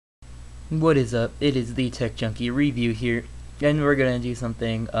What is up? It is the Tech Junkie review here, and we're gonna do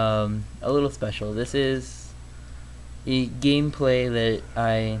something a little special. This is a gameplay that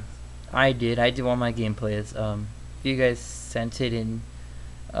I did. I do all my gameplays. If you guys sent it in,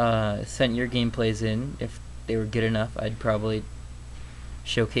 sent your gameplays in, if they were good enough, I'd probably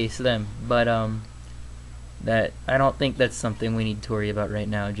showcase them. But that I don't think that's something we need to worry about right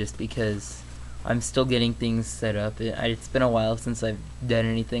now, just because I'm still getting things set up. It's been a while since I've done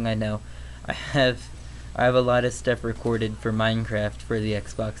anything. I know I have a lot of stuff recorded for Minecraft for the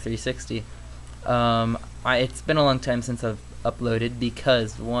Xbox 360. It's been a long time since I've uploaded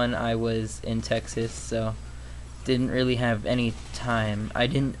because one, I was in Texas, so didn't really have any time. I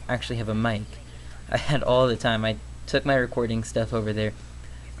didn't actually have a mic. I had all the time. I took my recording stuff over there.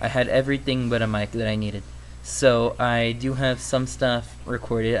 I had everything but a mic that I needed. So I do have some stuff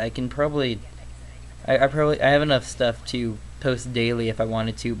recorded. I can probably I have enough stuff to post daily if I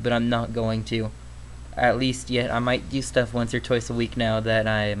wanted to, but I'm not going to. At least yet. I might do stuff once or twice a week now that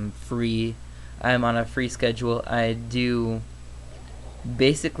I'm free. I'm on a free schedule. I do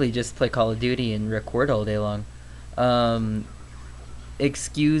basically just play Call of Duty and record all day long.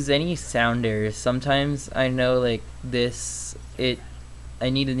 Excuse any sound errors. Sometimes I know like I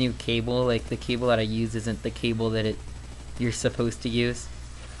need a new cable. Like the cable that I use isn't the cable that you're supposed to use.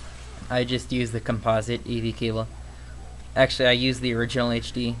 I just use the composite AV cable. Actually, I use the original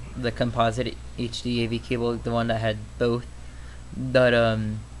HD, the composite HD AV cable, the one that had both. But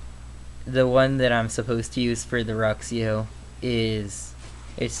the one that I'm supposed to use for the Roxio it's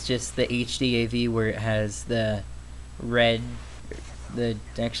just the HD AV where it has the red,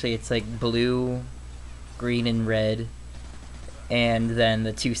 actually it's like blue, green, and red, and then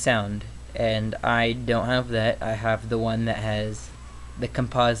the two sound. And I don't have that. I have the one that has the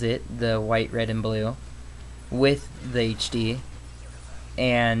composite, the white, red, and blue, with the HD,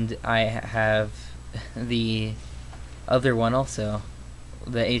 and I have the other one also,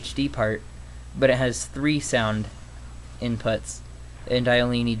 the HD part, but it has 3 sound inputs, and I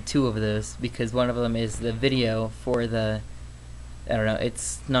only need 2 of those because one of them is the video for the, I don't know,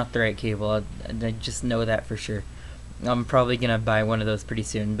 it's not the right cable. I just know that for sure. I'm probably gonna buy one of those pretty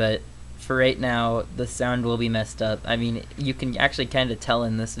soon, but for right now, the sound will be messed up. I mean, you can actually kind of tell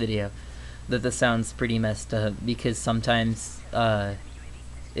in this video that the sound's pretty messed up because sometimes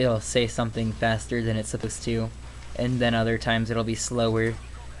it'll say something faster than it's supposed to, and then other times it'll be slower,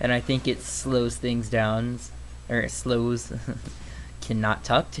 and I think it slows things down, or it slows cannot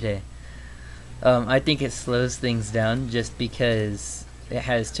talk today. I think it slows things down just because it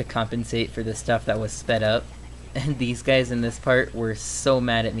has to compensate for the stuff that was sped up. And these guys in this part were so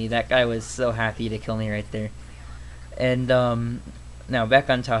mad at me. That guy was so happy to kill me right there. And now back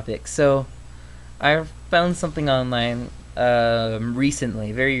on topic. So I found something online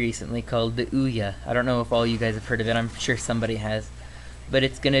recently, very recently, called the OUYA. I don't know if all you guys have heard of it. I'm sure somebody has. But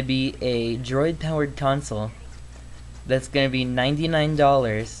it's going to be a Droid-powered console that's going to be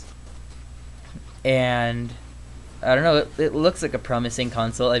 $99. And I don't know, it looks like a promising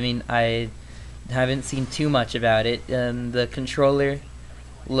console. I mean, I haven't seen too much about it. The controller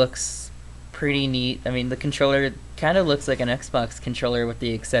looks pretty neat. I mean, the controller kind of looks like an Xbox controller with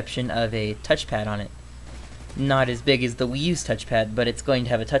the exception of a touchpad on it. Not as big as the Wii U's touchpad, but it's going to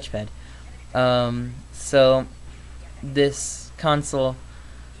have a touchpad. So this console,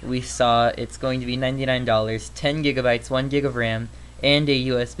 we saw, it's going to be $99, 10 gigabytes, 1 gig of RAM, and a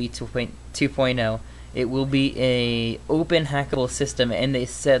USB 2.0. It will be a open hackable system, and they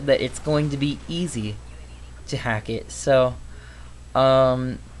said that it's going to be easy to hack it. So,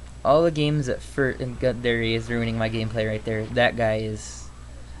 all the games that there he is ruining my gameplay right there. That guy is,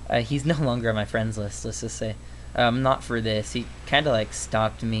 he's no longer on my friends list. Let's just say, not for this. He kind of like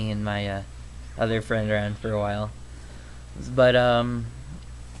stalked me and my other friend around for a while. But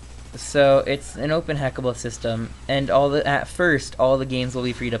so it's an open hackable system, and at first all the games will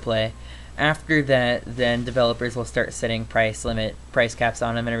be free to play. After that, then developers will start setting price caps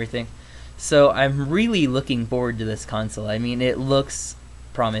on them and everything. So I'm really looking forward to this console. I mean, it looks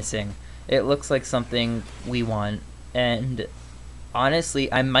promising. It looks like something we want, and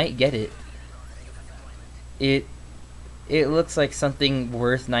honestly, I might get it. It looks like something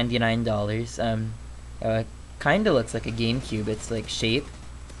worth $99. Kind of looks like a GameCube. It's like shape.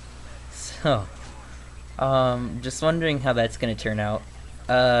 So, just wondering how that's gonna turn out.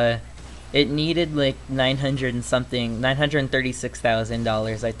 It needed like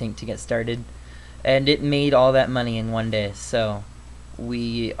 $936,000, I think, to get started, and it made all that money in one day. So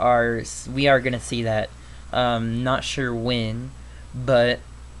we are gonna see that. Not sure when, but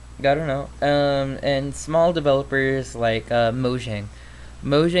I don't know. And small developers like Mojang,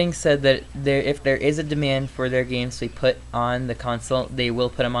 Mojang said that if there is a demand for their games to be put on the console, they will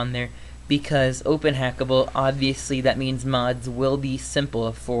put them on there, because open hackable, obviously that means mods will be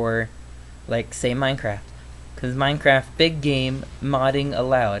simple for, like, say, Minecraft. Because Minecraft, big game, modding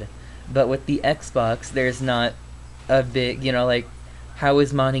allowed. But with the Xbox, there's not a big, like, how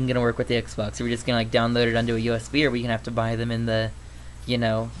is modding going to work with the Xbox? Are we just going to, like, download it onto a USB, or are we going to have to buy them in the, are we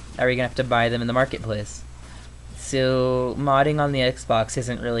going to have to buy them in the marketplace? So modding on the Xbox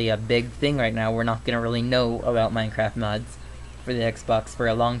isn't really a big thing right now. We're not going to really know about Minecraft mods for the Xbox for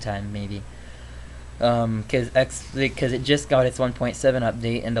a long time, maybe. Because it just got its 1.7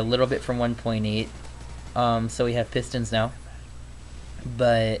 update and a little bit from 1.8. So we have pistons now.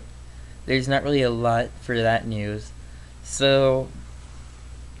 But there's not really a lot for that news. So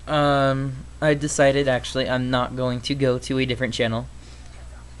I decided, actually, I'm not going to go to a different channel.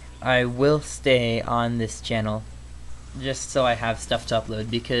 I will stay on this channel just so I have stuff to upload,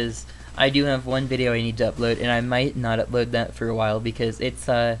 because I do have one video I need to upload, and I might not upload that for a while because it's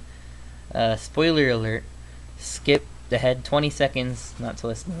spoiler alert, skip ahead 20 seconds not to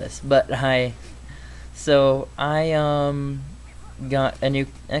listen to this, but I got a new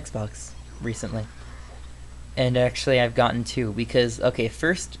Xbox recently. And actually I've gotten two, because, okay,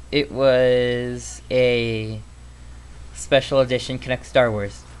 first it was a special edition Connect Star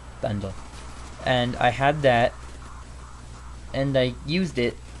Wars bundle, and I had that, and I used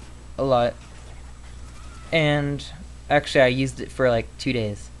it a lot, and actually I used it for like 2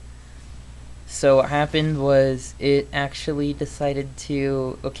 days. So what happened was, it actually decided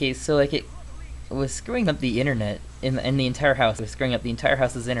to, okay, so like it was screwing up the internet in the entire house. It was screwing up the entire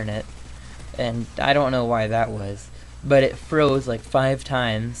house's internet, and I don't know why that was, but it froze like 5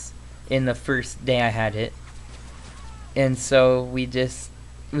 times in the first day I had it. And so we just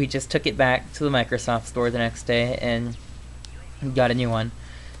took it back to the Microsoft store the next day and got a new one.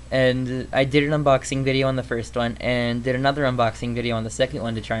 And I did an unboxing video on the first one, and did another unboxing video on the second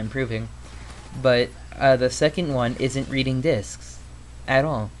one to try improving. But the second one isn't reading discs at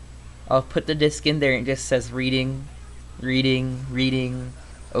all. I'll put the disc in there and it just says reading,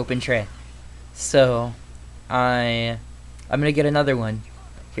 open tray. So I'm gonna get another one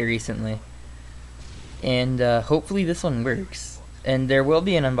here recently, and hopefully this one works. And there will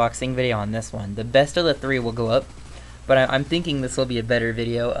be an unboxing video on this one. The best of the 3 will go up, but I'm thinking this will be a better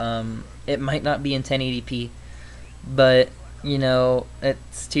video. It might not be in 1080p, but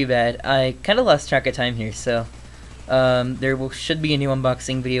it's too bad. I kind of lost track of time here, so should be a new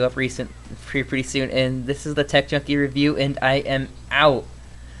unboxing video up pretty soon. And this is the Tech Junkie review, and I am out.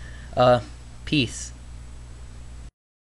 Peace.